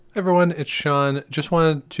Everyone, it's Sean. Just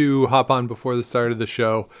wanted to hop on before the start of the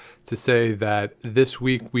show to say that this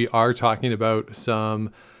week we are talking about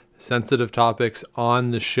some sensitive topics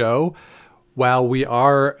on the show. While we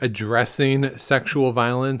are addressing sexual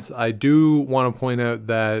violence, I do want to point out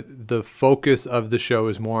that the focus of the show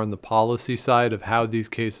is more on the policy side of how these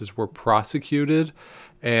cases were prosecuted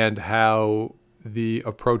and how the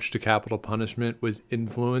approach to capital punishment was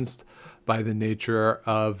influenced by the nature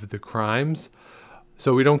of the crimes.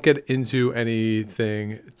 So we don't get into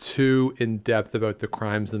anything too in depth about the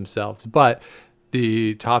crimes themselves, but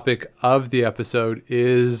the topic of the episode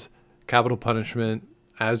is capital punishment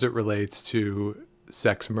as it relates to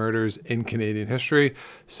sex murders in Canadian history.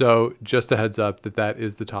 So just a heads up that that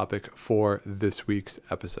is the topic for this week's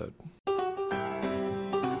episode.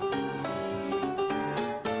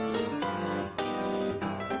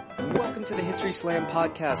 Welcome to the History Slam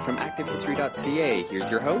podcast from ActiveHistory.ca. Here's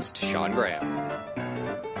your host, Sean Graham.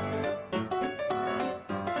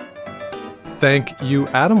 Thank you,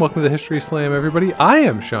 Adam. Welcome to the History Slam, everybody. I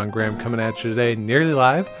am Sean Graham coming at you today, nearly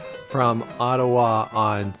live from Ottawa,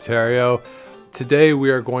 Ontario. Today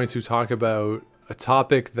we are going to talk about a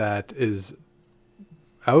topic that is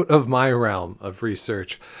out of my realm of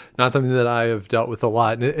research, not something that I have dealt with a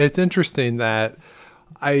lot. And it's interesting that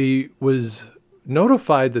I was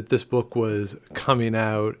notified that this book was coming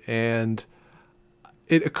out, and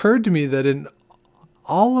it occurred to me that in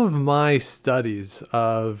all of my studies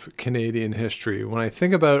of Canadian history, when I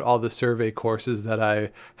think about all the survey courses that I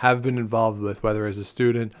have been involved with, whether as a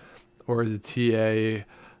student or as a TA,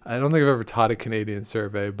 I don't think I've ever taught a Canadian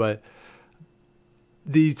survey, but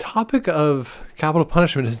the topic of capital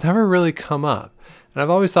punishment has never really come up. And I've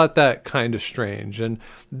always thought that kind of strange. And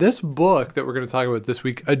this book that we're going to talk about this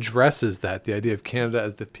week addresses that, the idea of Canada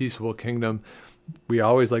as the peaceable kingdom. We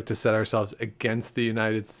always like to set ourselves against the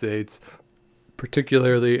United States,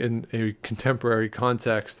 particularly in a contemporary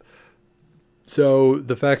context. So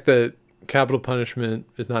the fact that capital punishment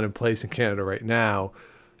is not in place in Canada right now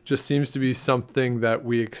just seems to be something that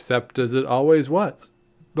we accept as it always was.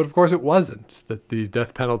 But of course it wasn't, that the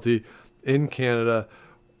death penalty in Canada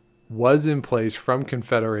was in place from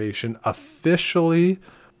Confederation, officially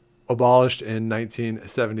abolished in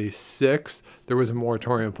 1976. There was a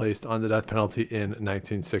moratorium placed on the death penalty in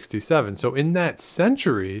 1967. So in that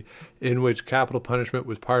century in which capital punishment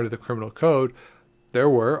was part of the criminal code, there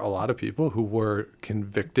were a lot of people who were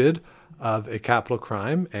convicted of a capital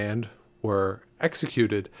crime and were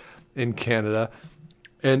executed in Canada.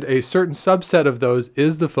 And a certain subset of those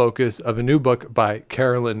is the focus of a new book by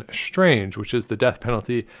Carolyn Strange, which is The Death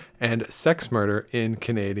Penalty and Sex Murder in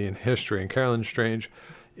Canadian History. And Carolyn Strange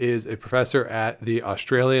is a professor at the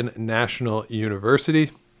Australian National University.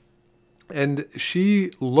 And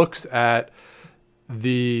she looks at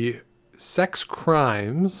the sex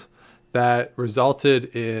crimes that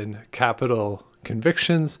resulted in capital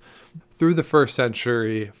convictions through the first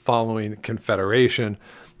century following Confederation.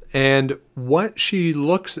 And what she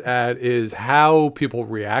looks at is how people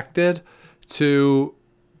reacted to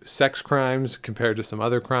sex crimes compared to some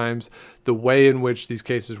other crimes, the way in which these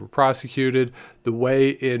cases were prosecuted, the way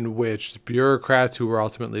in which bureaucrats who were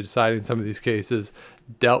ultimately deciding some of these cases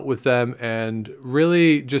dealt with them, and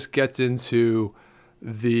really just gets into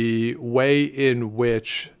the way in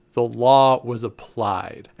which the law was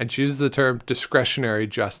applied. And she uses the term discretionary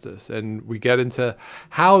justice. And we get into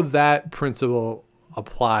how that principle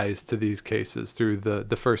applies to these cases through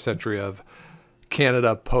the first century of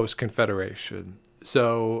Canada post-Confederation.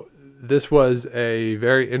 So this was a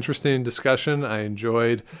very interesting discussion. I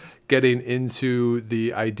enjoyed getting into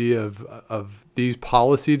the idea of these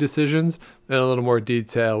policy decisions in a little more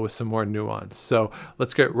detail with some more nuance. So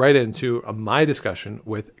let's get right into my discussion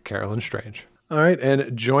with Carolyn Strange. All right,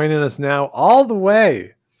 and joining us now all the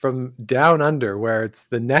way from down under, where it's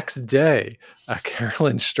the next day,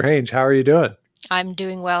 Carolyn Strange. How are you doing? I'm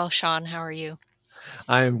doing well, Sean. How are you?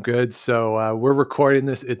 I am good. So we're recording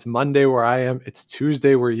this. It's Monday where I am. It's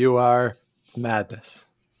Tuesday where you are. It's madness.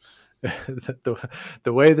 the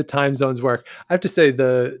way the time zones work. I have to say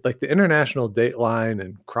the international date line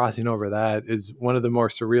and crossing over that is one of the more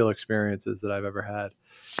surreal experiences that I've ever had.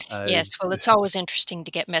 Yes, well, it's always interesting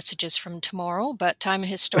to get messages from tomorrow, but I'm a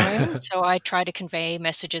historian, so I try to convey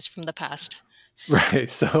messages from the past. Right.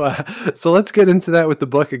 So let's get into that with the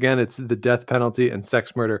book. Again, it's The Death Penalty and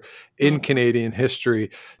Sex Murder in Canadian History.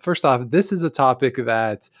 First off, this is a topic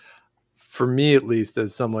that, for me at least,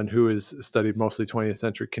 as someone who has studied mostly 20th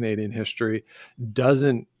century Canadian history,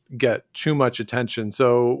 doesn't get too much attention.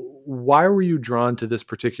 So why were you drawn to this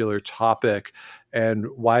particular topic, and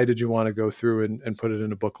why did you want to go through and put it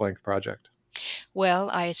in a book-length project? Well,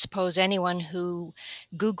 I suppose anyone who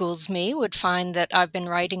Googles me would find that I've been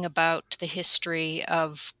writing about the history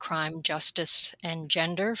of crime, justice, and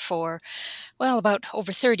gender for, well, about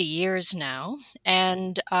over 30 years now.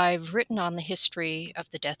 And I've written on the history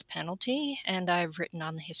of the death penalty, and I've written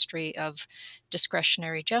on the history of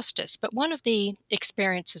discretionary justice. But one of the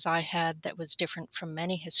experiences I had that was different from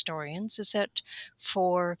many historians is that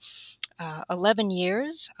for 11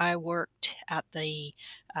 years, I worked at the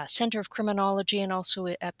Center of Criminology and also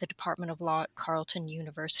at the Department of Law at Carleton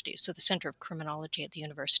University. So, the Center of Criminology at the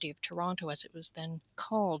University of Toronto, as it was then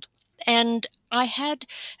called. And I had,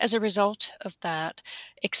 as a result of that,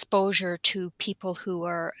 exposure to people who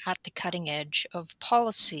are at the cutting edge of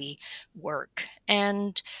policy work.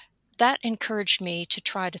 And that encouraged me to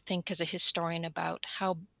try to think as a historian about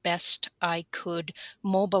how best I could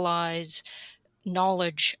mobilize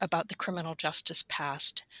knowledge about the criminal justice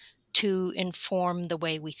past to inform the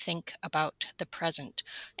way we think about the present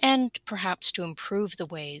and perhaps to improve the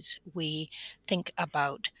ways we think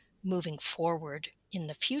about moving forward in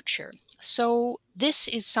the future. So, this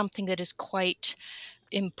is something that is quite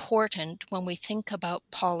important when we think about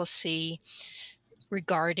policy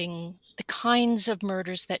regarding the kinds of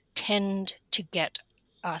murders that tend to get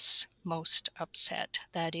us most upset.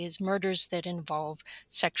 That is, murders that involve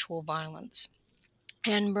sexual violence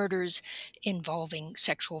and murders involving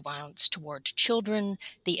sexual violence toward children,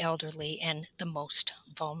 the elderly, and the most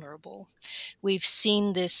vulnerable. We've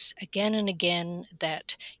seen this again and again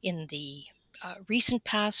that in the recent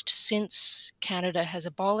past, since Canada has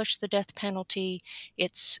abolished the death penalty,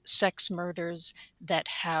 it's sex murders that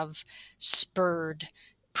have spurred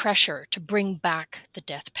pressure to bring back the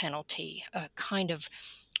death penalty, a kind of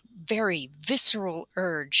very visceral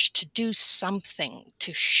urge to do something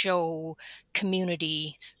to show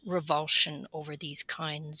community revulsion over these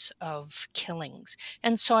kinds of killings.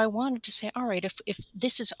 And so I wanted to say, all right, if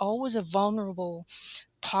this is always a vulnerable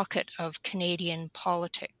pocket of Canadian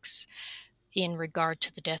politics in regard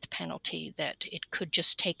to the death penalty, that it could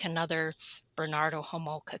just take another Bernardo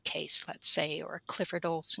Homolka case, let's say, or a Clifford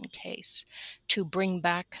Olson case to bring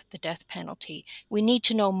back the death penalty. We need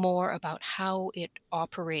to know more about how it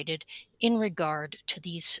operated in regard to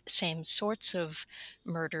these same sorts of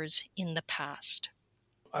murders in the past.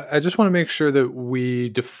 I just want to make sure that we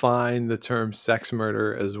define the term sex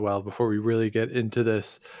murder as well before we really get into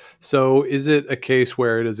this. So, is it a case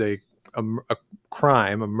where it is a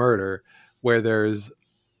crime, a murder, where there's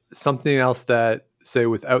something else that, say,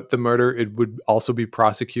 without the murder, it would also be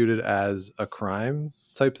prosecuted as a crime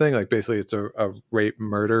type thing? Like basically, it's a rape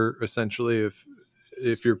murder essentially.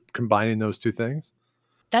 If you're combining those two things.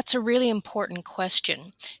 That's a really important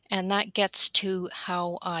question, and that gets to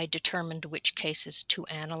how I determined which cases to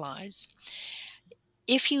analyze.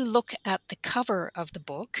 If you look at the cover of the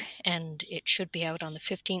book, and it should be out on the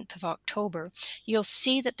 15th of October, you'll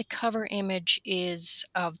see that the cover image is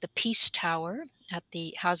of the Peace Tower at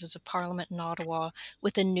the Houses of Parliament in Ottawa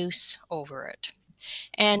with a noose over it.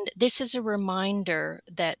 And this is a reminder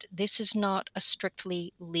that this is not a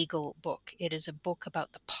strictly legal book. It is a book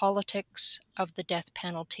about the politics of the death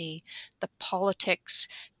penalty, the politics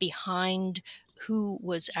behind who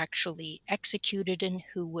was actually executed and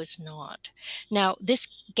who was not. Now, this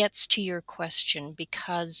gets to your question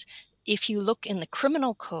because if you look in the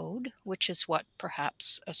criminal code, which is what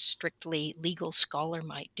perhaps a strictly legal scholar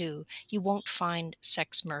might do, you won't find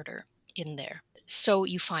sex murder in there. So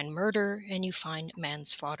you find murder and you find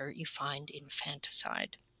manslaughter, you find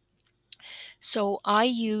infanticide. So I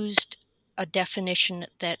used a definition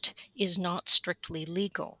that is not strictly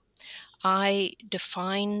legal. I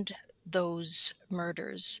defined those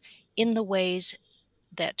murders in the ways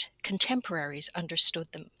that contemporaries understood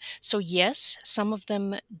them. So, yes, some of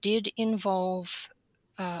them did involve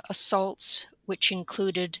assaults, which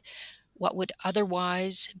included what would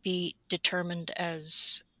otherwise be determined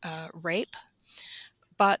as rape.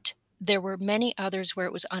 But there were many others where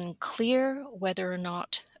it was unclear whether or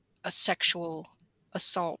not a sexual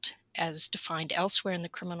assault, as defined elsewhere in the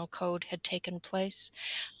criminal code, had taken place,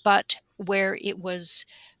 but where it was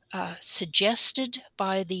suggested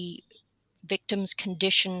by the victim's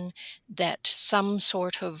condition that some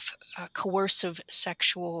sort of coercive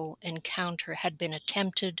sexual encounter had been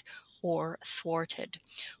attempted or thwarted,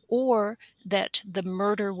 or that the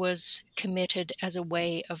murder was committed as a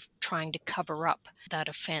way of trying to cover up that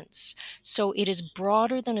offense. So it is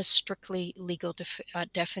broader than a strictly legal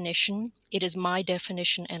definition. It is my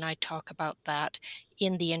definition, and I talk about that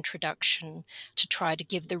in the introduction to try to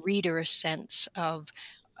give the reader a sense of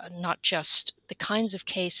not just the kinds of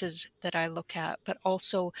cases that I look at, but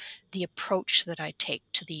also the approach that I take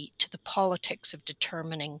to the politics of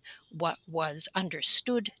determining what was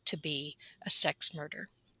understood to be a sex murder.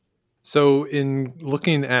 So, in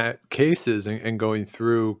looking at cases and going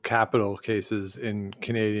through capital cases in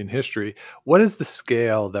Canadian history, what is the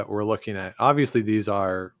scale that we're looking at? Obviously, these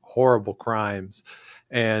are horrible crimes.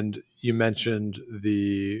 And you mentioned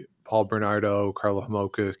the Paul Bernardo, Carlo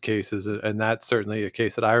Homolka cases, and that's certainly a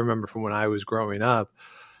case that I remember from when I was growing up.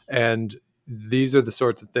 And these are the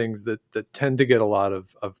sorts of things that tend to get a lot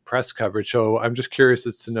of press coverage. So, I'm just curious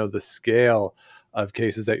as to know the scale of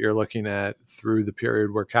cases that you're looking at through the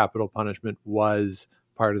period where capital punishment was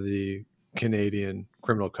part of the Canadian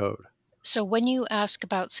criminal code. So when you ask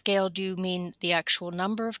about scale, do you mean the actual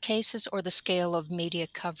number of cases or the scale of media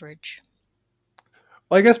coverage?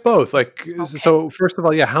 Well, I guess both. Like, Okay. so first of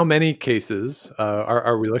all, yeah, how many cases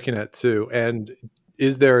are we looking at too? And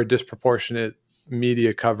is there a disproportionate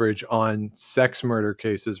media coverage on sex murder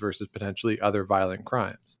cases versus potentially other violent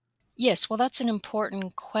crimes? Yes, well, that's an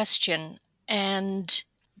important question. And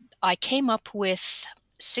I came up with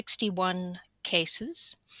 61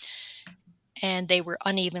 cases, and they were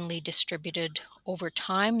unevenly distributed over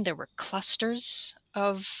time. There were clusters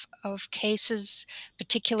of cases,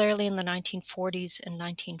 particularly in the 1940s and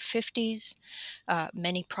 1950s,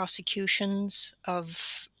 many prosecutions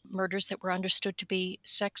of murders that were understood to be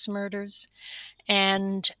sex murders.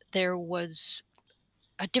 And there was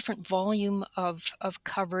a different volume of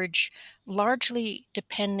coverage, largely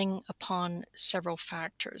depending upon several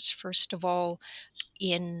factors. First of all,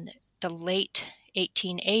 in the late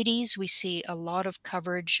 1880s, we see a lot of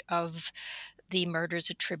coverage of the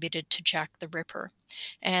murders attributed to Jack the Ripper.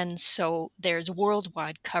 And so there's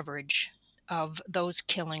worldwide coverage of those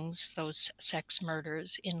killings, those sex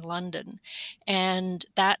murders in London. And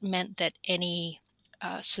that meant that any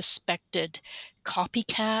suspected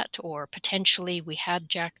copycat or potentially we had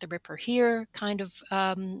Jack the Ripper here kind of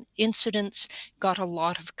incidents got a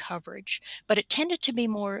lot of coverage. But it tended to be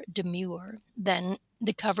more demure than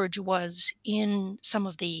the coverage was in some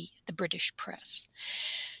of the British press.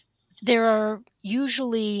 There are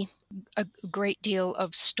usually a great deal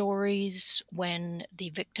of stories when the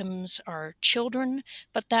victims are children,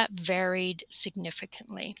 but that varied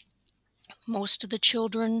significantly. Most of the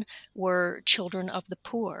children were children of the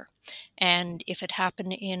poor, and if it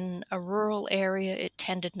happened in a rural area, it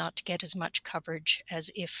tended not to get as much coverage as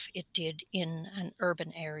if it did in an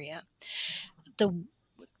urban area. The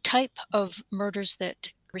type of murders that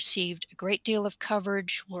received a great deal of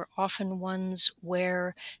coverage were often ones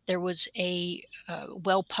where there was a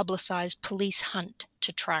well publicized police hunt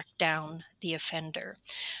to track down the offender.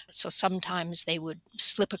 So sometimes they would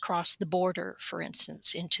slip across the border, for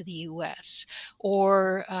instance, into the US,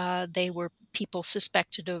 or they were people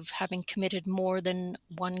suspected of having committed more than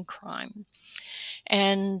one crime.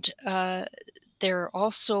 And there are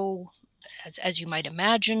also, as you might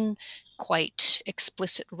imagine, quite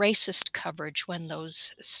explicit racist coverage when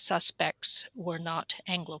those suspects were not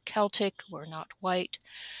Anglo-Celtic, were not white.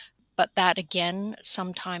 But that again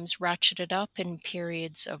sometimes ratcheted up in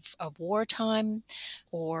periods of wartime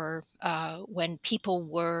or when people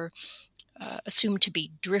were assumed to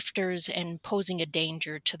be drifters and posing a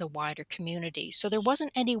danger to the wider community. So there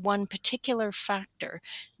wasn't any one particular factor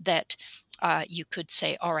that you could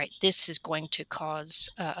say, all right, this is going to cause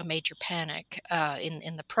a major panic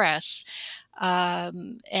in the press.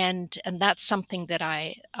 And that's something that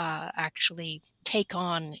I actually take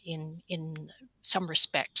on in some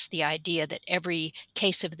respects, the idea that every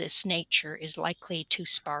case of this nature is likely to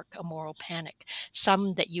spark a moral panic.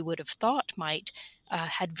 Some that you would have thought might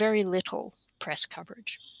had very little press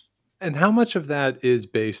coverage. And how much of that is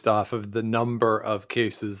based off of the number of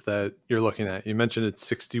cases that you're looking at? You mentioned it's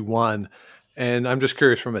 61. And I'm just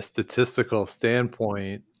curious from a statistical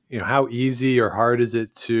standpoint, how easy or hard is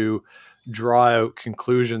it to draw out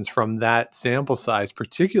conclusions from that sample size,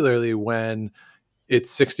 particularly when it's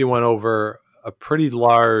 61 over a pretty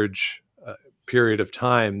large period of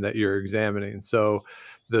time that you're examining. So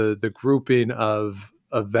the grouping of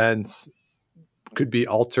events could be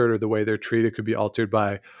altered, or the way they're treated could be altered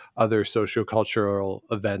by other sociocultural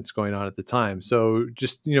events going on at the time. So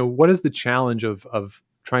just, what is the challenge of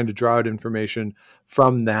trying to draw out information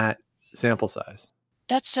from that sample size?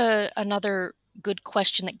 That's another good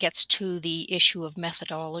question that gets to the issue of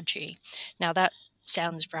methodology. Now, that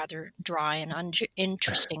sounds rather dry and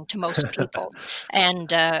uninteresting to most people,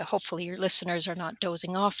 and hopefully your listeners are not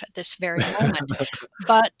dozing off at this very moment.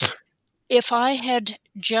 But if I had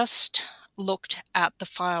just looked at the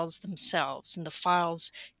files themselves, and the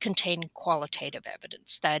files contain qualitative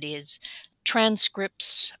evidence, that is,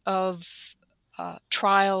 transcripts of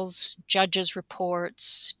trials, judges'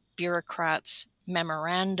 reports, bureaucrats'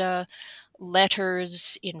 memoranda,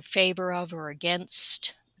 letters in favor of or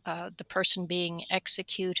against the person being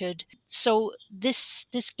executed. So this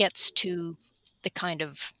gets to the kind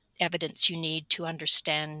of evidence you need to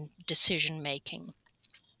understand decision making.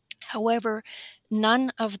 However,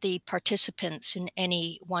 none of the participants in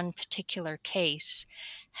any one particular case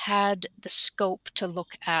had the scope to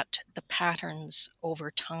look at the patterns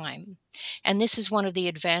over time. And this is one of the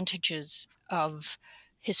advantages of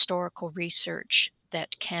historical research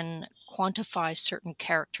that can quantify certain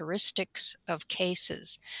characteristics of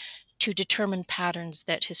cases to determine patterns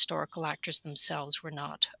that historical actors themselves were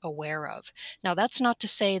not aware of. Now, that's not to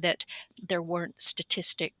say that there weren't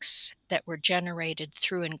statistics that were generated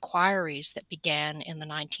through inquiries that began in the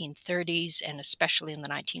 1930s and especially in the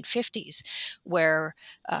 1950s, where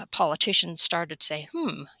politicians started to say,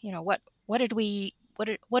 what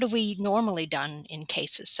have we normally done in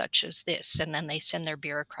cases such as this? And then they send their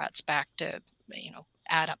bureaucrats back to,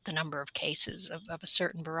 add up the number of cases of a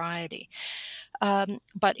certain variety.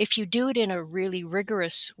 But if you do it in a really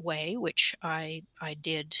rigorous way, which I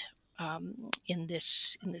did in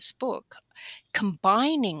this book,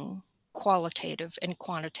 combining qualitative and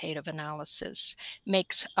quantitative analysis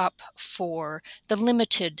makes up for the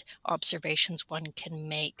limited observations one can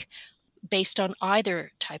make based on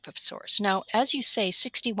either type of source. Now, as you say,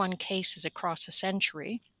 61 cases across a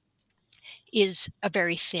century is a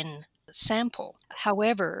very thin sample.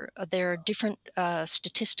 However, there are different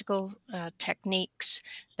statistical techniques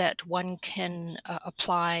that one can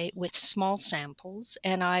apply with small samples,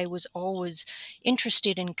 and I was always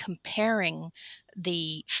interested in comparing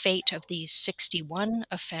the fate of these 61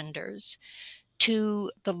 offenders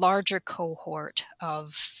to the larger cohort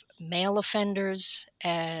of male offenders,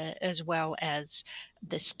 as well as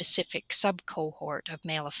the specific subcohort of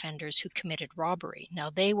male offenders who committed robbery. Now,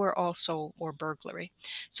 they were also, or burglary.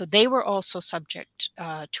 So they were also subject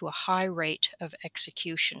to a high rate of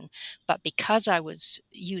execution. But because I was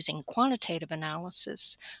using quantitative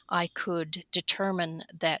analysis, I could determine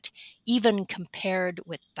that even compared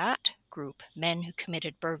with that group, men who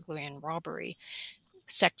committed burglary and robbery,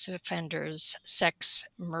 sex offenders, sex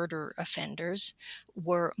murder offenders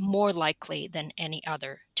were more likely than any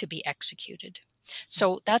other to be executed.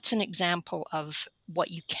 So that's an example of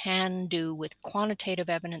what you can do with quantitative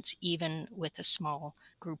evidence, even with a small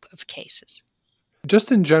group of cases.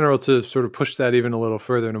 Just in general, to sort of push that even a little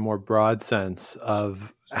further in a more broad sense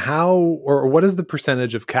of how, or what is the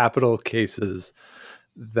percentage of capital cases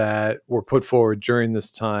that were put forward during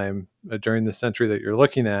this time, during the century that you're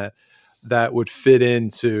looking at, that would fit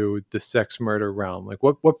into the sex murder realm? Like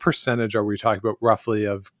what percentage are we talking about roughly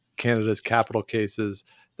of Canada's capital cases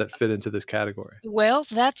that fit into this category? Well,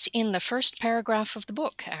 that's in the first paragraph of the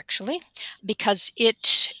book, actually, because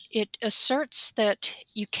it asserts that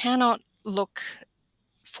you cannot look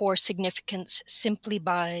for significance simply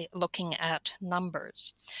by looking at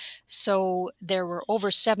numbers. So there were over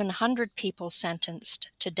 700 people sentenced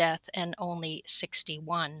to death, and only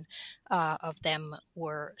 61 of them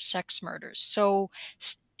were sex murders. So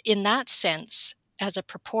in that sense, as a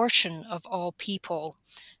proportion of all people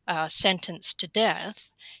sentenced to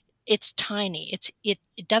death, it's tiny.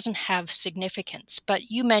 It doesn't have significance.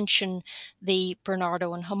 But you mentioned the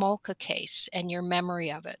Bernardo and Homolka case and your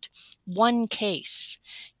memory of it. One case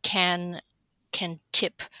can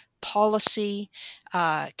tip policy,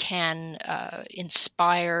 can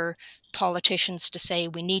inspire politicians to say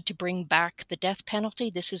we need to bring back the death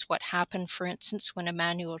penalty. This is what happened, for instance, when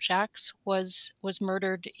Emmanuel Jacques was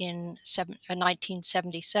murdered in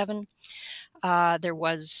 1977. There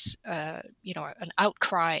was, an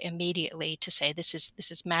outcry immediately to say this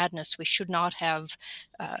is madness. We should not have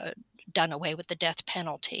done away with the death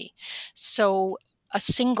penalty. So a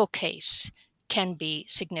single case can be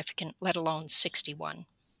significant, let alone 61.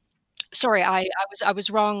 Sorry, I was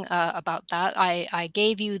wrong about that. I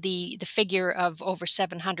gave you the figure of over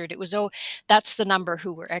 700. It was that's the number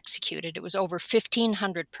who were executed. It was over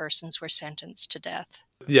 1,500 persons were sentenced to death.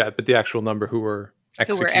 Yeah, but the actual number who were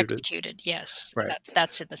executed, yes. Right.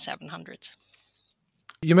 That's in the 700s.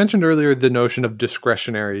 You mentioned earlier the notion of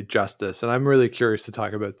discretionary justice, and I'm really curious to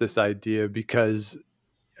talk about this idea because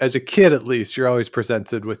as a kid, at least, you're always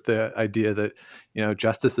presented with the idea that,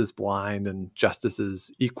 justice is blind and justice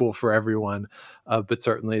is equal for everyone. But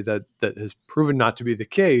certainly that has proven not to be the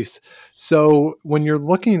case. So when you're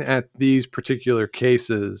looking at these particular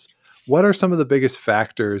cases, what are some of the biggest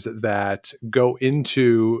factors that go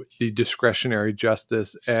into the discretionary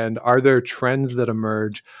justice? And are there trends that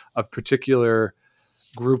emerge of particular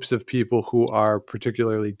groups of people who are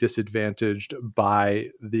particularly disadvantaged by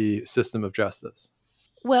the system of justice?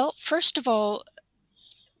 Well, first of all,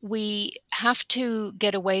 we have to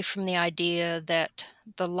get away from the idea that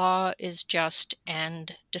the law is just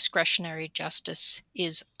and discretionary justice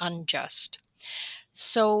is unjust.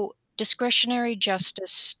 So, discretionary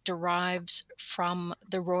justice derives from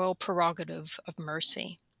the royal prerogative of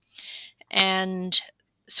mercy. And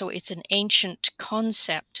so it's an ancient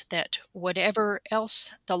concept that whatever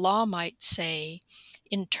else the law might say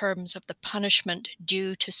in terms of the punishment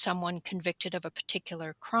due to someone convicted of a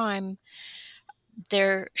particular crime,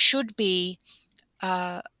 there should be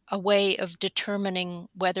a way of determining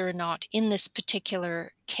whether or not in this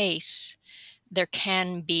particular case there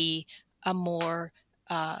can be a more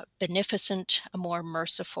beneficent, a more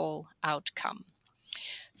merciful outcome.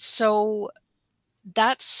 So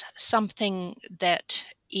that's something that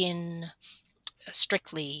in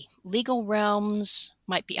strictly legal realms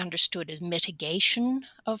might be understood as mitigation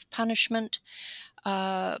of punishment,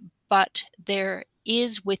 but there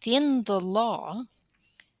is within the law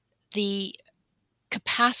the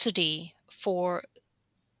capacity for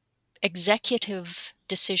executive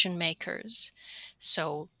decision makers.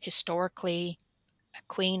 So historically, a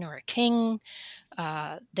queen or a king,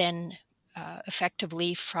 then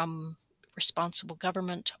effectively from responsible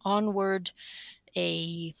government onward,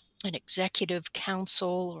 an executive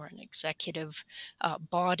council or an executive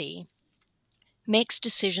body makes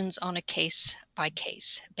decisions on a case by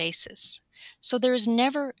case basis. So there has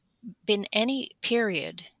never been any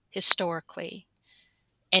period historically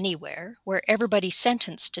anywhere where everybody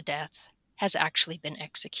sentenced to death has actually been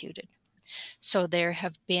executed. So there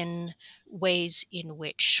have been ways in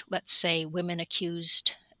which, let's say, women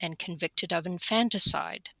accused and convicted of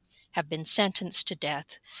infanticide have been sentenced to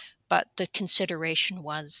death, but the consideration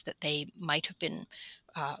was that they might have been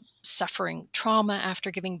suffering trauma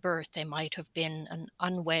after giving birth. They might have been an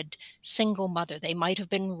unwed single mother. They might have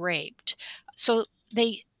been raped. So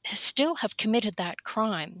they still have committed that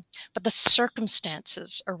crime, but the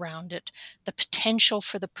circumstances around it, the potential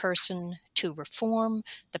for the person to reform,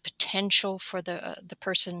 the potential for the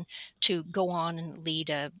person to go on and lead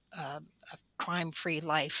a crime-free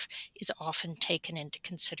life is often taken into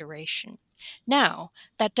consideration. Now,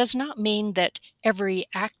 that does not mean that every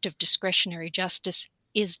act of discretionary justice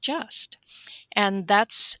is just. And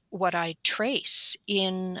that's what I trace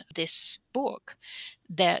in this book,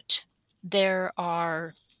 that there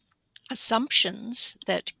are assumptions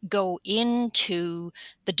that go into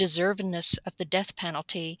the deservedness of the death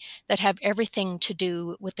penalty that have everything to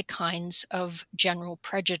do with the kinds of general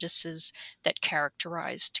prejudices that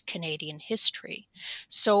characterized Canadian history.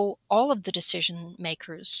 So all of the decision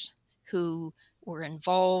makers who were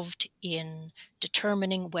involved in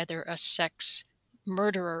determining whether a sex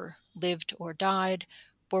murderer lived or died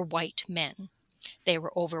were white men. They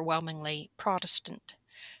were overwhelmingly Protestant.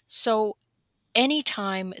 So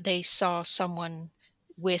anytime they saw someone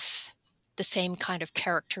with the same kind of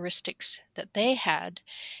characteristics that they had,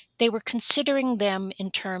 they were considering them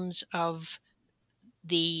in terms of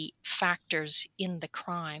the factors in the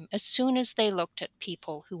crime as soon as they looked at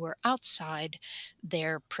people who were outside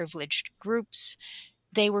their privileged groups.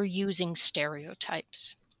 They were using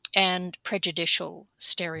stereotypes and prejudicial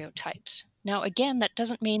stereotypes. Now, again, that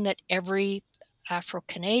doesn't mean that every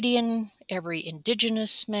Afro-Canadian, every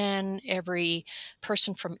Indigenous man, every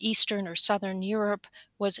person from Eastern or Southern Europe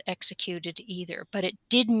was executed either. But it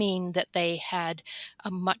did mean that they had a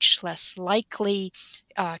much less likely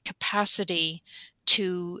capacity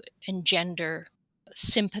to engender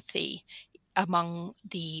sympathy among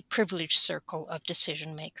the privileged circle of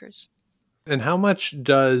decision makers. And how much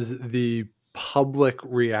does the public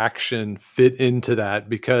reaction fit into that?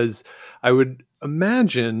 Because I would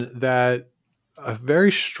imagine that a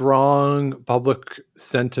very strong public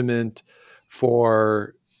sentiment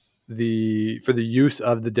for the use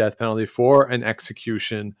of the death penalty for an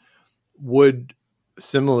execution would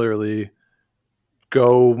similarly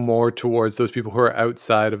go more towards those people who are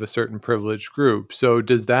outside of a certain privileged group. So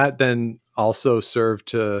does that then also serve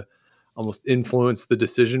to almost influence the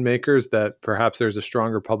decision makers, that perhaps there's a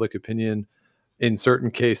stronger public opinion in certain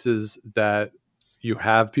cases that you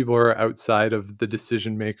have people who are outside of the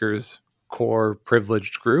decision makers' core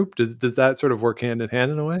privileged group? Does that sort of work hand in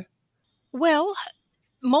hand in a way? Well,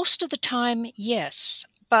 most of the time, yes.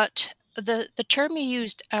 But the term you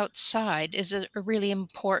used outside is a really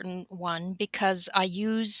important one, because I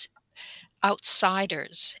use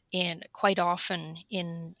outsiders in quite often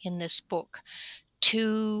in this book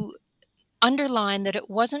to underline that it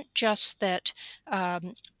wasn't just that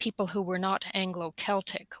people who were not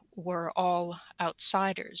Anglo-Celtic were all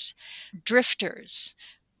outsiders. Drifters,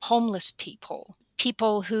 homeless people,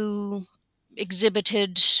 people who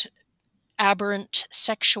exhibited aberrant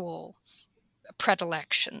sexual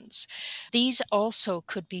predilections. These also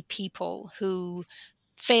could be people who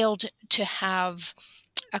failed to have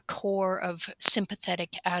a core of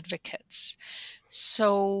sympathetic advocates.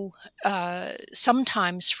 So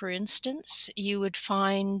sometimes, for instance, you would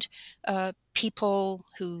find people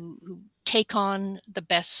who take on the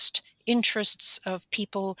best interests of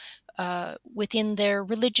people within their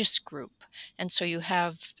religious group. And so you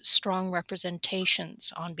have strong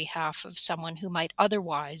representations on behalf of someone who might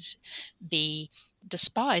otherwise be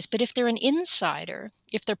despised. But if they're an insider,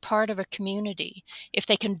 if they're part of a community, if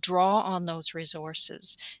they can draw on those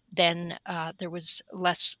resources, then there was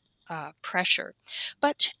less pressure.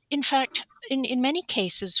 But in fact, in many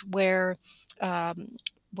cases where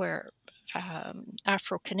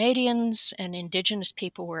Afro-Canadians and Indigenous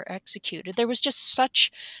people were executed, there was just such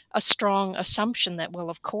a strong assumption that, well,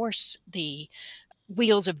 of course, the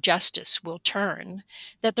wheels of justice will turn,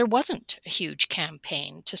 that there wasn't a huge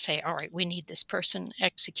campaign to say, all right, we need this person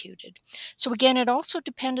executed. So again, it also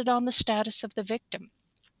depended on the status of the victim.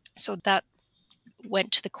 So that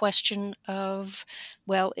went to the question of,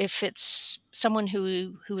 well, if it's someone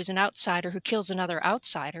who is an outsider who kills another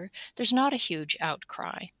outsider, there's not a huge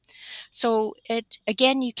outcry. So it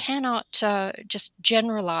again, you cannot just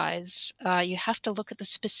generalize. You have to look at the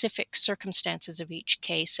specific circumstances of each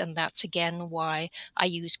case, and that's again why I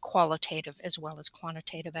use qualitative as well as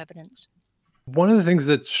quantitative evidence. One of the things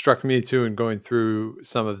that struck me too in going through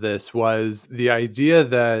some of this was the idea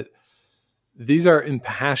that these are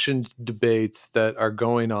impassioned debates that are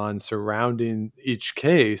going on surrounding each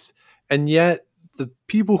case, and yet the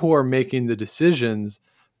people who are making the decisions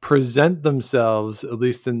present themselves, at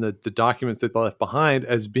least in the documents that they left behind,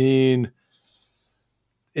 as being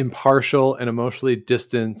impartial and emotionally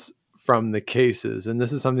distant from the cases. And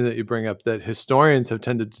this is something that you bring up, that historians have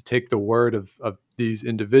tended to take the word of these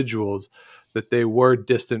individuals, that they were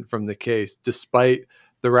distant from the case, despite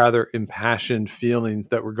the rather impassioned feelings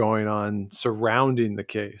that were going on surrounding the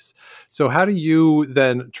case. So how do you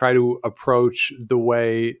then try to approach the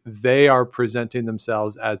way they are presenting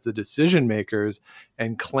themselves as the decision makers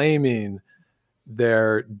and claiming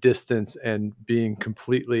their distance and being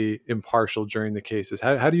completely impartial during the cases?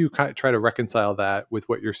 How do you try to reconcile that with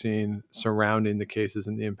what you're seeing surrounding the cases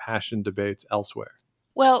and the impassioned debates elsewhere?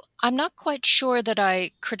 Well, I'm not quite sure that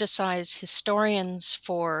I criticize historians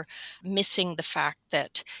for missing the fact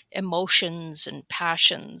that emotions and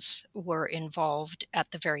passions were involved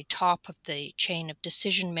at the very top of the chain of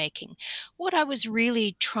decision making. What I was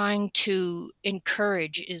really trying to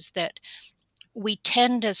encourage is that we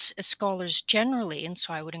tend as scholars generally, and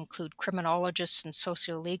so I would include criminologists and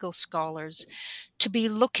sociolegal scholars, to be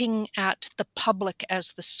looking at the public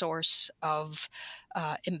as the source of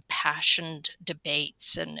impassioned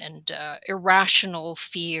debates and irrational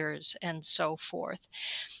fears and so forth.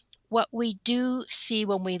 What we do see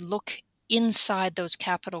when we look inside those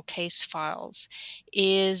capital case files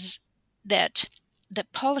is that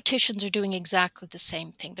politicians are doing exactly the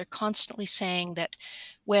same thing. They're constantly saying that,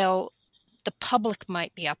 well, the public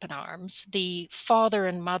might be up in arms. The father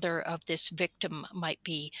and mother of this victim might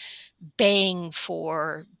be baying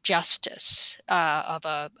for justice of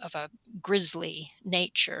a grisly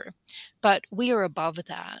nature, but we are above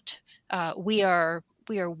that. We are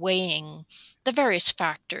weighing the various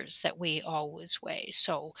factors that we always weigh.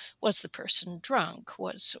 So, was the person drunk?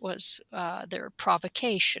 Was there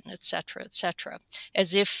provocation, etc., etc.,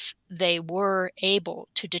 as if they were able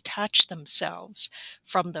to detach themselves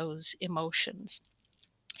from those emotions.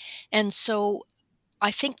 And so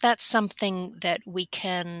I think that's something that we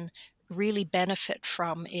can really benefit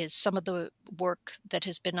from, is some of the work that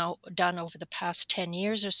has been done over the past 10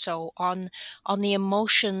 years or so on the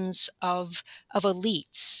emotions of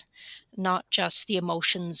elites, not just the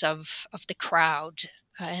emotions of the crowd.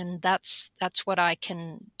 And that's what I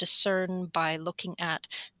can discern by looking at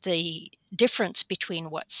the difference between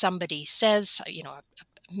what somebody says, a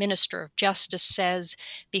minister of justice says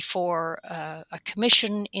before a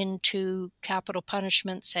commission into capital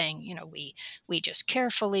punishment, saying, we just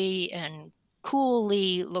carefully and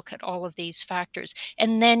coolly look at all of these factors.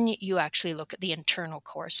 And then you actually look at the internal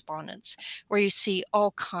correspondence, where you see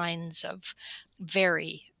all kinds of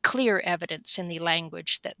very clear evidence in the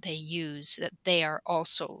language that they use that they are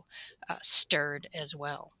also stirred as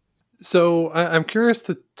well. So I'm curious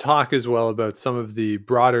to talk as well about some of the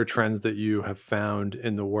broader trends that you have found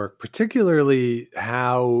in the work, particularly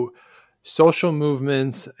how social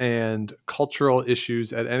movements and cultural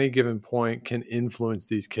issues at any given point can influence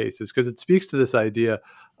these cases, because it speaks to this idea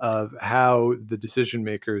of how the decision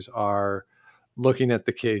makers are looking at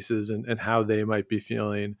the cases and how they might be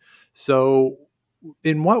feeling. So,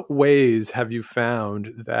 in what ways have you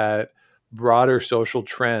found that broader social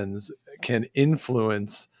trends can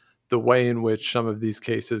influence the way in which some of these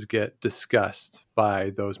cases get discussed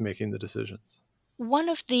by those making the decisions? One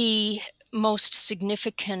of the most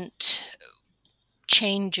significant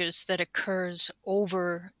changes that occurs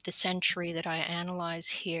over the century that I analyze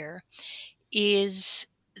here is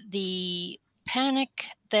the panic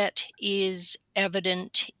that is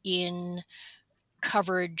evident in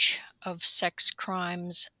coverage of sex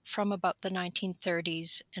crimes from about the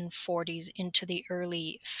 1930s and 40s into the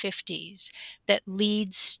early 50s that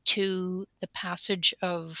leads to the passage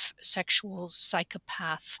of sexual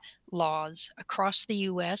psychopath laws across the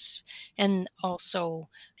US and also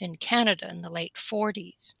in Canada in the late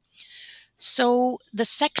 40s. So the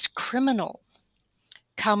sex criminal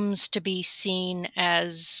comes to be seen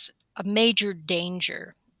as a major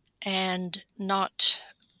danger and not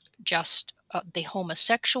just the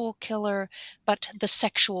homosexual killer, but the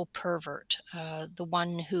sexual pervert, the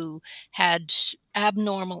one who had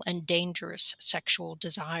abnormal and dangerous sexual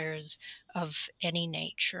desires of any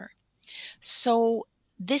nature. So,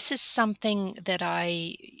 this is something that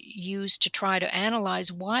I use to try to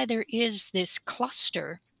analyze why there is this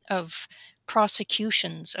cluster of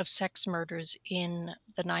prosecutions of sex murders in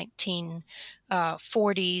the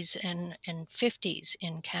 1940s and 50s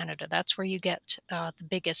in Canada. That's where you get the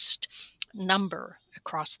biggest number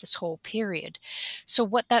across this whole period. So,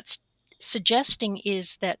 what that's suggesting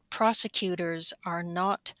is that prosecutors are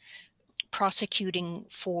not prosecuting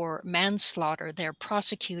for manslaughter, they're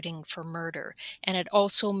prosecuting for murder. And it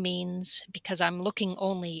also means, because I'm looking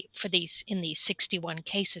only for these in these 61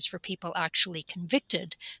 cases for people actually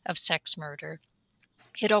convicted of sex murder,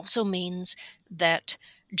 it also means that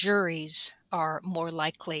juries are more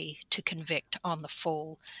likely to convict on the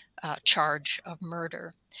full charge of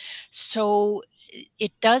murder. So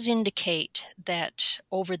it does indicate that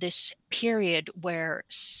over this period where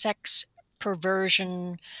sex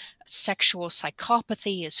perversion, sexual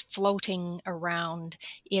psychopathy is floating around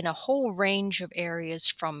in a whole range of areas,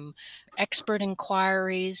 from expert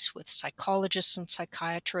inquiries with psychologists and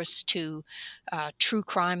psychiatrists to true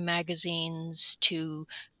crime magazines to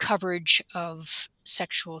coverage of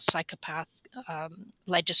sexual psychopath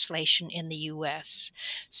legislation in the US.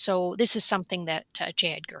 So this is something that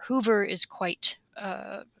J. Edgar Hoover is quite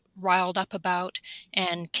riled up about,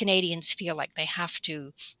 and Canadians feel like they have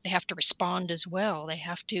to respond as well. They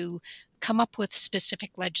have to come up with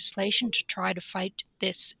specific legislation to try to fight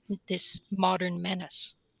this modern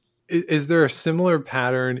menace. Is there a similar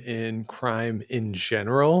pattern in crime in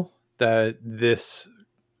general that this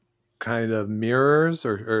kind of mirrors,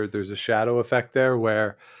 or there's a shadow effect there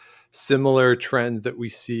where similar trends that we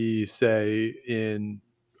see, say, in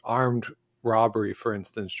armed robbery, for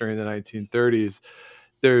instance, during the 1930s,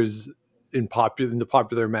 there's in the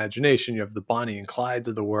popular imagination, you have the Bonnie and Clydes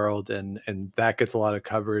of the world, and that gets a lot of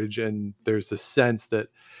coverage, and there's a sense that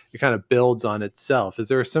it kind of builds on itself. Is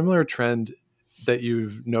there a similar trend that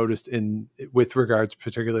you've noticed in with regards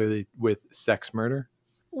particularly with sex murder?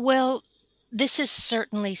 Well, this is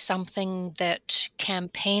certainly something that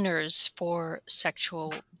campaigners for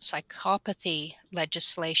sexual psychopathy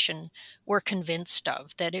legislation were convinced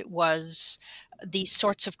of, that it was these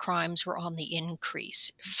sorts of crimes were on the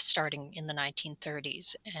increase starting in the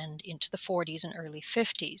 1930s and into the 40s and early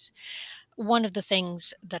 50s. One of the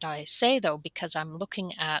things that I say, though, because I'm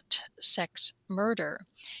looking at sex murder,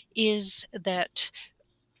 is that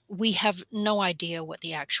we have no idea what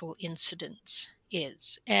the actual incidence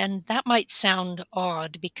is. And that might sound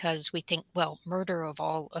odd because we think, well, murder of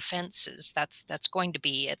all offenses, that's going to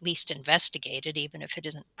be at least investigated, even if it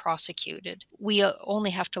isn't prosecuted. We only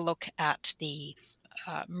have to look at the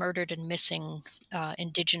murdered and missing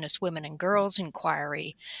Indigenous women and girls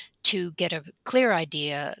inquiry to get a clear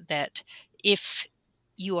idea that if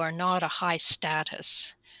you are not a high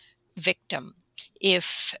status victim,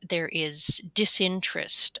 if there is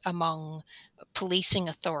disinterest among policing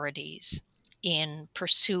authorities in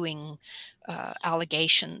pursuing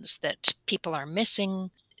allegations that people are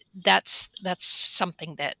missing, that's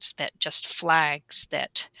something that just flags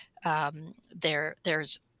that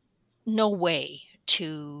there's no way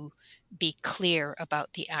to be clear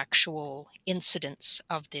about the actual incidence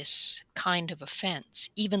of this kind of offense,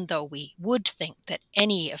 even though we would think that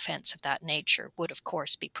any offense of that nature would, of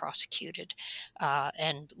course, be prosecuted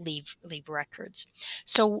and leave records.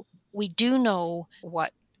 So we do know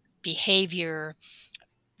what behavior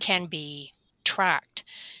can be tracked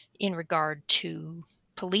in regard to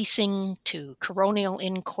policing, to coronial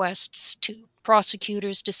inquests, to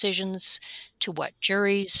prosecutors' decisions, to what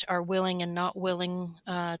juries are willing and not willing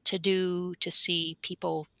to do, to see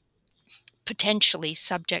people potentially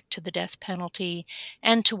subject to the death penalty,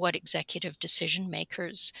 and to what executive decision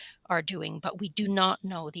makers are doing. But we do not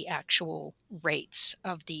know the actual rates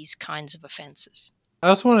of these kinds of offenses. I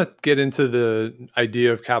also want to get into the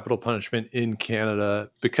idea of capital punishment in Canada,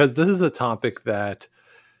 because this is a topic that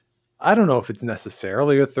I don't know if it's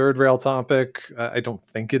necessarily a third rail topic. I don't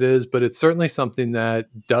think it is, but it's certainly something that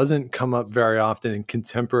doesn't come up very often in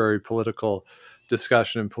contemporary political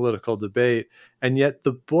discussion and political debate. And yet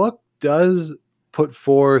the book does put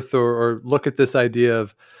forth or look at this idea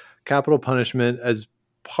of capital punishment as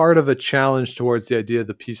part of a challenge towards the idea of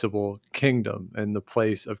the peaceable kingdom and the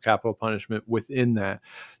place of capital punishment within that.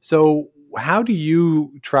 So how do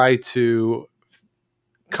you try to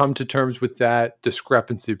come to terms with that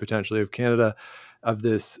discrepancy potentially of Canada, of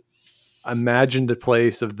this imagined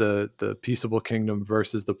place of the peaceable kingdom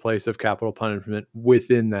versus the place of capital punishment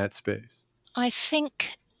within that space? I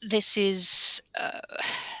think this is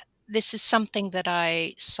something that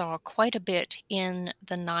I saw quite a bit in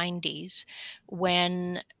the 90s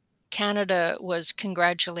when Canada was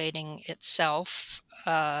congratulating itself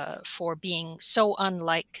for being so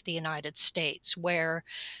unlike the United States, where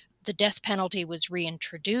the death penalty was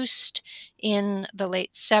reintroduced in the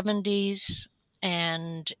late 70s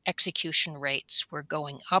and execution rates were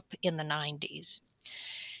going up in the 90s.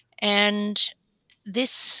 And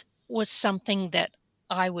this was something that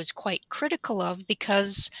I was quite critical of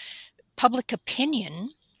because public opinion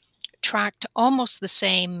tracked almost the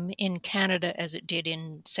same in Canada as it did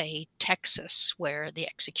in, say, Texas, where the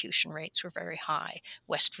execution rates were very high,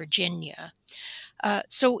 West Virginia.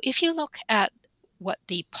 So if you look at what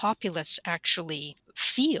the populace actually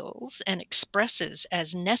feels and expresses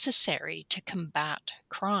as necessary to combat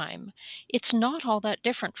crime, it's not all that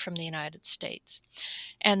different from the United States.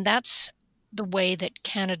 And that's the way that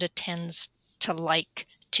Canada tends to like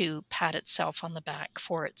to pat itself on the back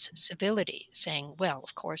for its civility, saying, well,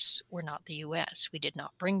 of course, we're not the US. We did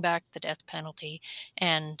not bring back the death penalty,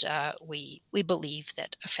 and we believe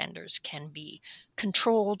that offenders can be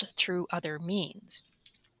controlled through other means.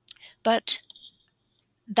 But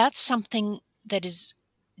that's something that is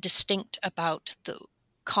distinct about the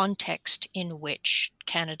context in which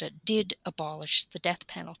Canada did abolish the death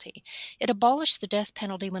penalty. It abolished the death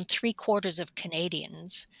penalty when 3/4 of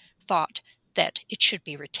Canadians thought that it should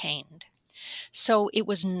be retained. So it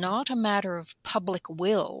was not a matter of public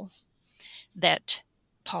will that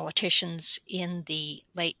politicians in the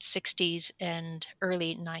late 60s and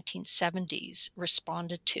early 1970s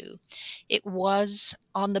responded to. It was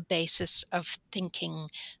on the basis of thinking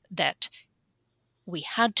that we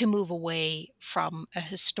had to move away from a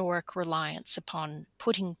historic reliance upon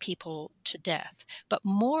putting people to death. But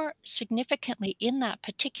more significantly, in that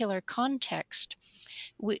particular context,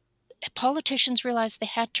 politicians realized they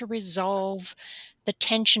had to resolve the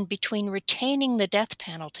tension between retaining the death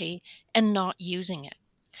penalty and not using it.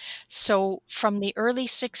 So from the early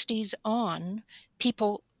 60s on,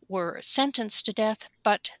 people were sentenced to death,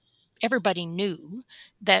 but everybody knew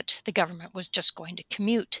that the government was just going to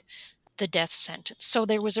commute the death sentence. So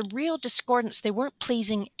there was a real discordance. They weren't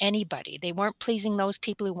pleasing anybody. They weren't pleasing those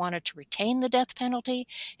people who wanted to retain the death penalty,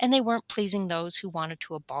 and they weren't pleasing those who wanted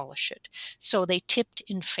to abolish it. So they tipped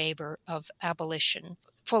in favor of abolition,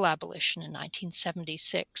 full abolition in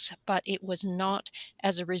 1976. But it was not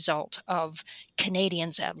as a result of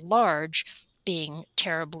Canadians at large being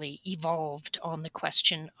terribly evolved on the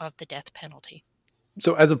question of the death penalty.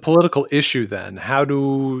 So as a political issue then, how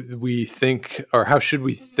do we think, or how should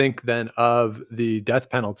we think then of the death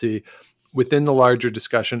penalty within the larger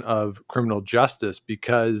discussion of criminal justice?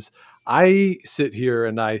 Because I sit here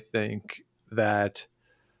and I think that,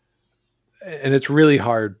 and it's really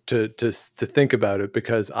hard to think about it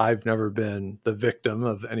because I've never been the victim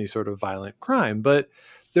of any sort of violent crime, but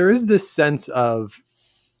there is this sense of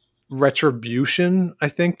retribution, I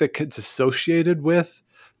think, that gets associated with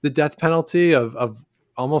the death penalty of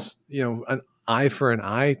almost, an eye for an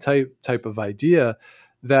eye type of idea,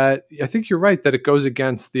 that I think you're right, that it goes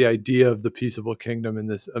against the idea of the peaceable kingdom in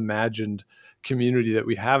this imagined community that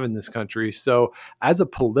we have in this country. So as a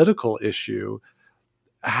political issue,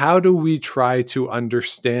 how do we try to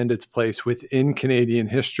understand its place within Canadian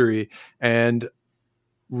history and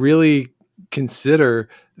really consider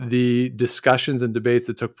the discussions and debates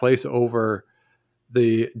that took place over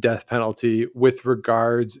the death penalty with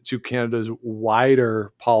regards to Canada's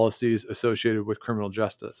wider policies associated with criminal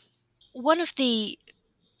justice? One of the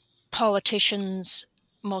politicians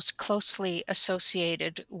most closely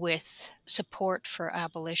associated with support for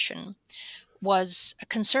abolition was a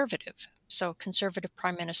conservative. So, conservative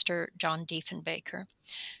Prime Minister John Diefenbaker,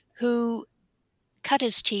 who cut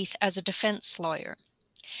his teeth as a defense lawyer.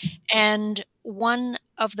 And one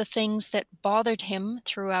of the things that bothered him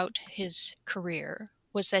throughout his career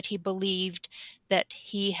was that he believed that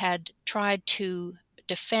he had tried to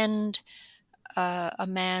defend a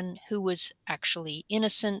man who was actually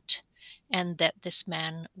innocent and that this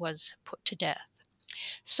man was put to death.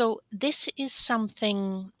 So this is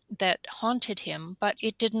something that haunted him, but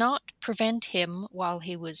it did not prevent him, while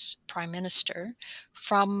he was prime minister,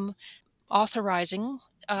 from authorizing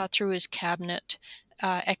through his cabinet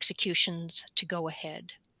executions to go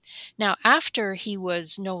ahead. Now, after he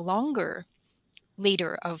was no longer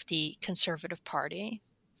leader of the Conservative Party,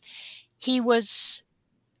 he was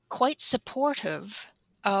quite supportive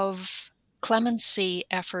of clemency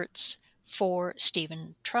efforts for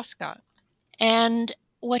Stephen Truscott. And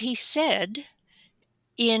what he said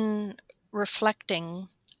in reflecting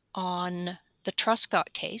on the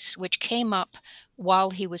Truscott case, which came up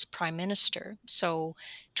while he was prime minister. So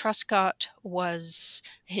Truscott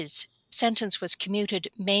his sentence was commuted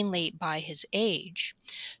mainly by his age.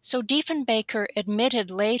 So Diefenbaker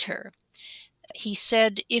admitted later, he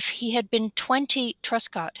said if he had been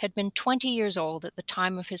Truscott had been 20 years old at the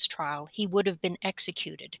time of his trial, he would have been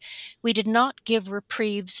executed. We did not give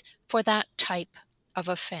reprieves for that type of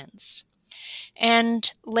offense. And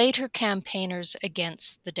later campaigners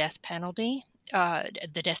against the death penalty,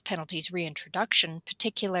 the death penalty's reintroduction,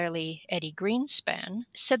 particularly Eddie Greenspan,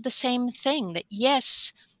 said the same thing, that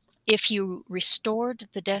yes, if you restored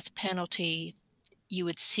the death penalty, you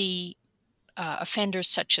would see offenders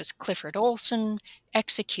such as Clifford Olson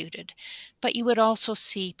executed, but you would also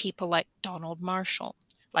see people like Donald Marshall,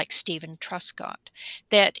 like Stephen Truscott,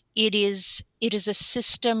 that it is a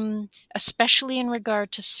system, especially in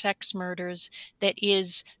regard to sex murders, that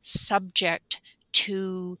is subject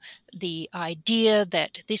to the idea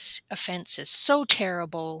that this offense is so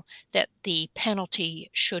terrible that the penalty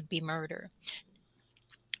should be murder.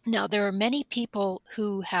 Now, there are many people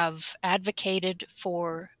who have advocated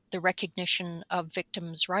for the recognition of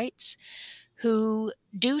victims' rights who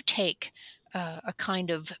do take a kind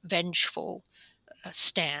of vengeful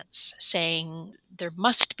stance, saying there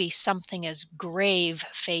must be something as grave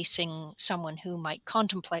facing someone who might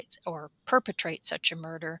contemplate or perpetrate such a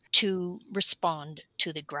murder to respond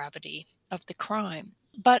to the gravity of the crime.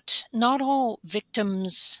 But not all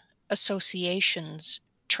victims' associations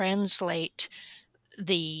translate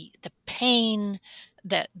the pain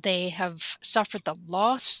that they have suffered, the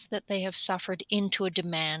loss that they have suffered, into a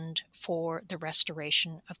demand for the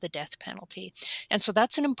restoration of the death penalty. And so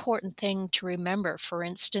that's an important thing to remember. For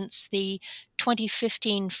instance, the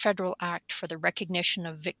 2015 Federal Act for the Recognition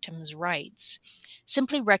of Victims' Rights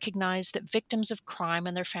simply recognized that victims of crime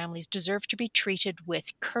and their families deserve to be treated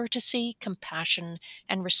with courtesy, compassion,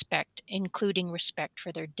 and respect, including respect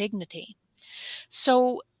for their dignity.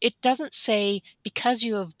 So it doesn't say because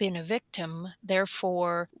you have been a victim,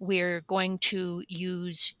 therefore we're going to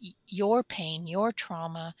use your pain, your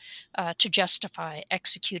trauma, to justify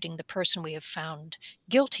executing the person we have found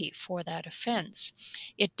guilty for that offense.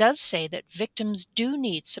 It does say that victims do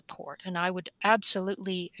need support, and I would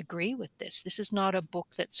absolutely agree with this. This is not a book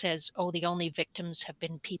that says, oh, the only victims have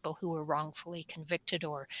been people who were wrongfully convicted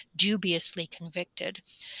or dubiously convicted.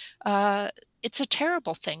 It's a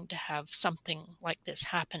terrible thing to have something like this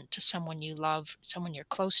happen to someone you love, someone you're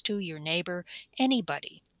close to, your neighbor,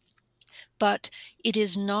 anybody. But it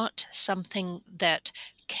is not something that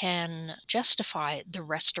can justify the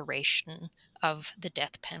restoration of the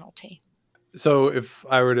death penalty. So if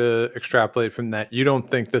I were to extrapolate from that, you don't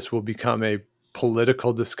think this will become a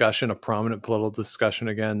political discussion, a prominent political discussion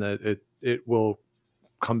again, that it will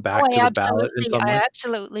come back to the ballot in some I way?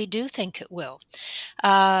 absolutely do think it will.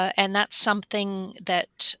 And that's something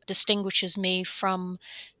that distinguishes me from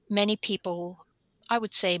many people, I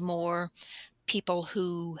would say more people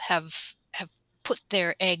who have put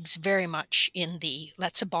their eggs very much in the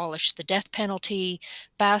let's abolish the death penalty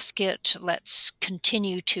basket. Let's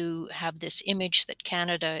continue to have this image that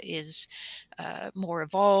Canada is more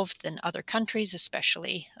evolved than other countries,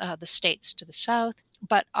 especially the states to the south.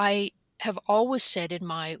 But I have always said in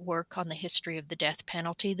my work on the history of the death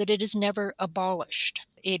penalty that it is never abolished.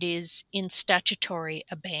 It is in statutory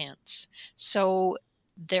abeyance. So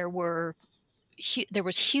there were there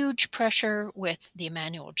was huge pressure with the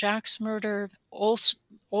Emanuel Jacks murder,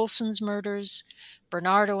 Olson's murders,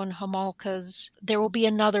 Bernardo and Homolka's. There will be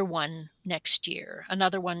another one next year,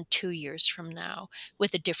 another one 2 years from now,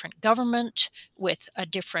 with a different government, with a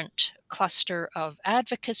different cluster of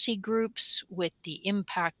advocacy groups, with the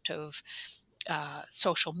impact of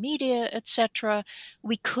social media, etc.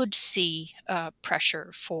 We could see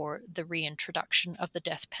pressure for the reintroduction of the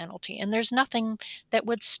death penalty. And there's nothing that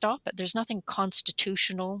would stop it. There's nothing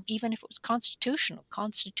constitutional. Even if it was constitutional,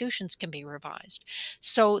 constitutions can be revised.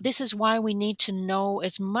 So this is why we need to know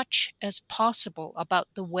as much as possible about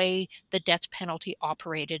the way the death penalty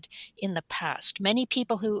operated in the past. Many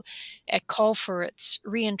people who call for its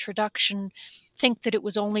reintroduction think that it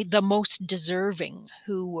was only the most deserving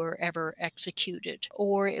who were ever executed,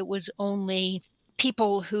 or it was only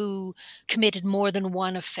people who committed more than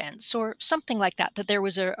one offense, or something like that, that there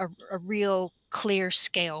was a real clear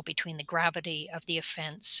scale between the gravity of the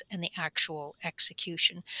offense and the actual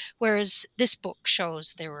execution. Whereas this book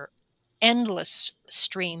shows there were endless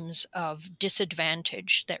streams of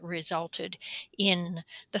disadvantage that resulted in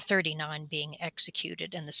the 39 being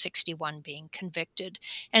executed and the 61 being convicted,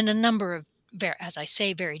 and a number of, as I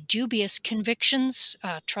say, very dubious convictions.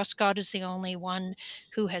 Truscott is the only one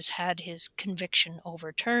who has had his conviction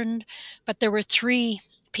overturned, but there were 3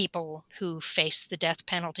 people who faced the death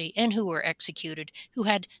penalty and who were executed who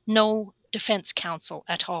had no defense counsel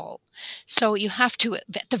at all. So you have to,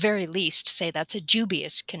 at the very least, say that's a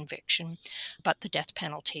dubious conviction, but the death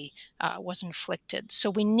penalty was inflicted. So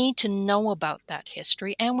we need to know about that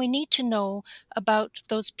history, and we need to know about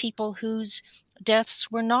those people whose deaths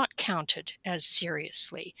were not counted as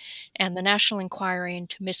seriously. And the National Inquiry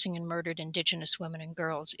into Missing and Murdered Indigenous Women and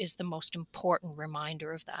Girls is the most important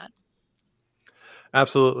reminder of that.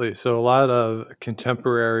 Absolutely. So a lot of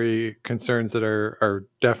contemporary concerns that are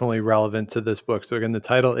definitely relevant to this book. So again, the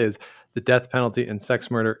title is The Death Penalty and Sex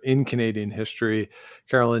Murder in Canadian History.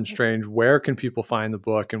 Carolyn Strange, where can people find the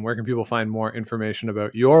book, and where can people find more information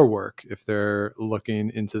about your work if they're looking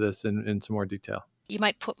into this in some more detail? You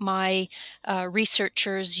might put my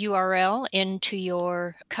researcher's URL into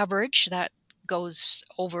your coverage. That goes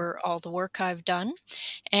over all the work I've done.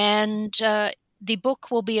 And the book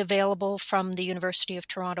will be available from the University of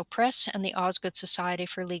Toronto Press and the Osgood Society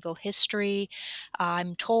for Legal History,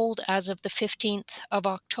 I'm told, as of the 15th of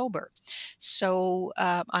October. So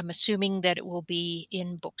I'm assuming that it will be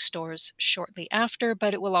in bookstores shortly after,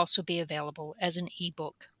 but it will also be available as an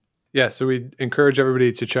ebook. Yeah, so we encourage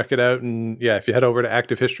everybody to check it out. And yeah, if you head over to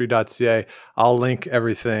activehistory.ca, I'll link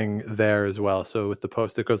everything there as well. So with the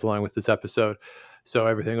post that goes along with this episode, so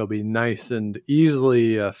everything will be nice and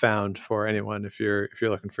easily found for anyone if you're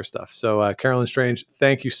looking for stuff. So Carolyn Strange,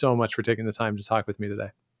 thank you so much for taking the time to talk with me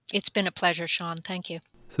today. It's been a pleasure, Sean. Thank you.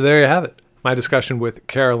 So there you have it. My discussion with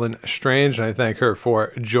Carolyn Strange, and I thank her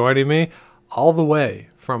for joining me all the way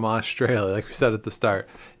from Australia. Like we said at the start,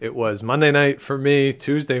 it was Monday night for me,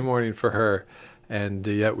 Tuesday morning for her, and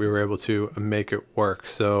yet we were able to make it work.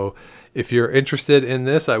 So if you're interested in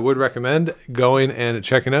this, I would recommend going and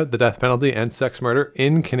checking out The Death Penalty and Sex Murder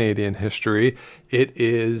in Canadian History. It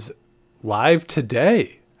is live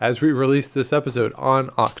today as we release this episode on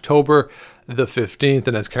October the 15th.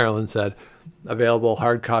 And as Carolyn said, available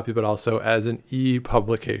hard copy, but also as an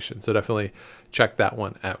e-publication. So definitely check that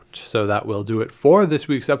one out. So that will do it for this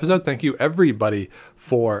week's episode. Thank you everybody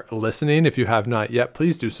for listening. If you have not yet,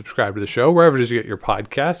 please do subscribe to the show wherever it is you get your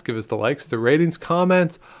podcast. Give us the likes, the ratings,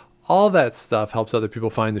 comments, all that stuff helps other people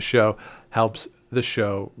find the show, helps the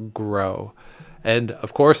show grow. And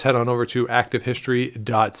of course, head on over to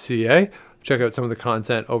activehistory.ca. Check out some of the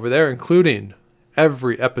content over there, including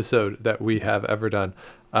every episode that we have ever done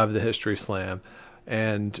of the History Slam.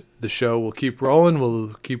 And the show will keep rolling.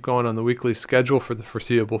 We'll keep going on the weekly schedule for the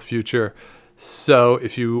foreseeable future. So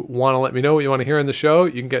if you want to let me know what you want to hear in the show,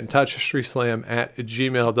 you can get in touch,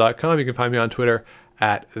 historyslam@gmail.com. You can find me on Twitter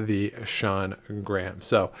 @TheSeanGraham.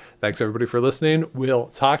 So thanks everybody for listening. We'll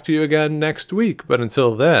talk to you again next week. But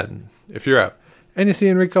until then, if you're out and you see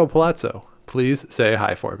Enrico Palazzo, please say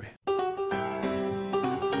hi for me.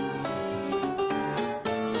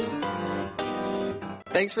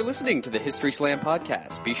 Thanks for listening to the History Slam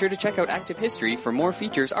podcast. Be sure to check out Active History for more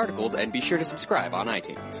features, articles, and be sure to subscribe on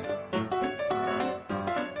iTunes.